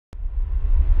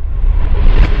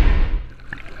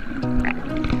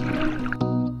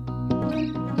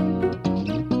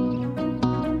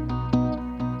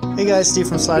Hey guys, Steve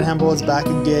from Slyde Handboards back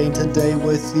again today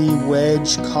with the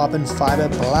Wedge carbon fiber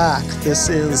black. This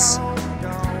is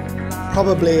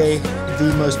probably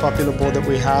the most popular board that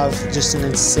we have, just an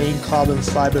insane carbon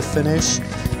fiber finish.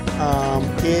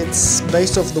 It's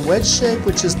based off the Wedge shape,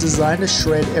 which is designed to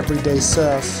shred everyday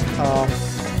surf.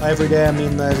 By every day I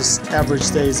mean those average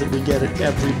days that we get at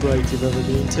every break you've ever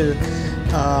been to,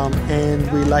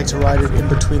 and we like to ride it in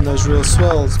between those real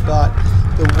swells. But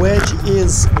the Wedge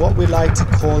is what we like to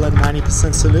call a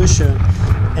 90% solution,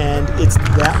 and it's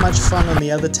that much fun on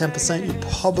the other 10%.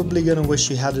 You're probably going to wish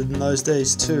you had it in those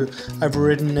days too. I've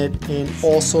ridden it in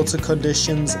all sorts of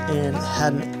conditions and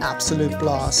had an absolute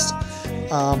blast.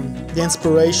 The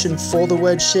inspiration for the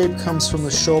Wedge shape comes from the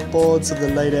shortboards of the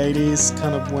late 80s,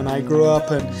 kind of when I grew up,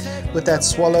 and with that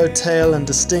swallow tail and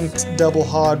distinct double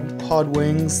hard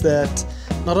wings that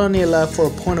not only allow for a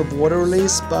point of water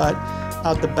release but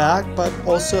out the back, but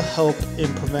also help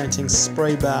in preventing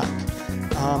spray back.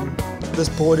 This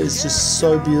board is just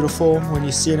so beautiful. When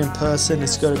you see it in person,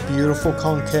 it's got a beautiful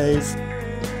concave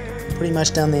pretty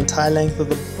much down the entire length of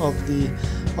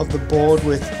the board,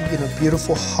 with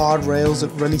beautiful hard rails that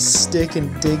really stick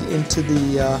and dig into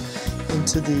the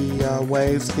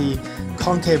wave. The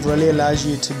concave really allows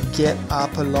you to get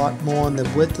up a lot more, and the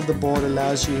width of the board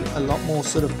allows you a lot more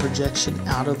sort of projection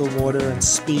out of the water and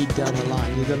speed down the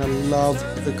line. You're going to love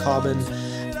the carbon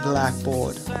black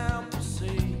board.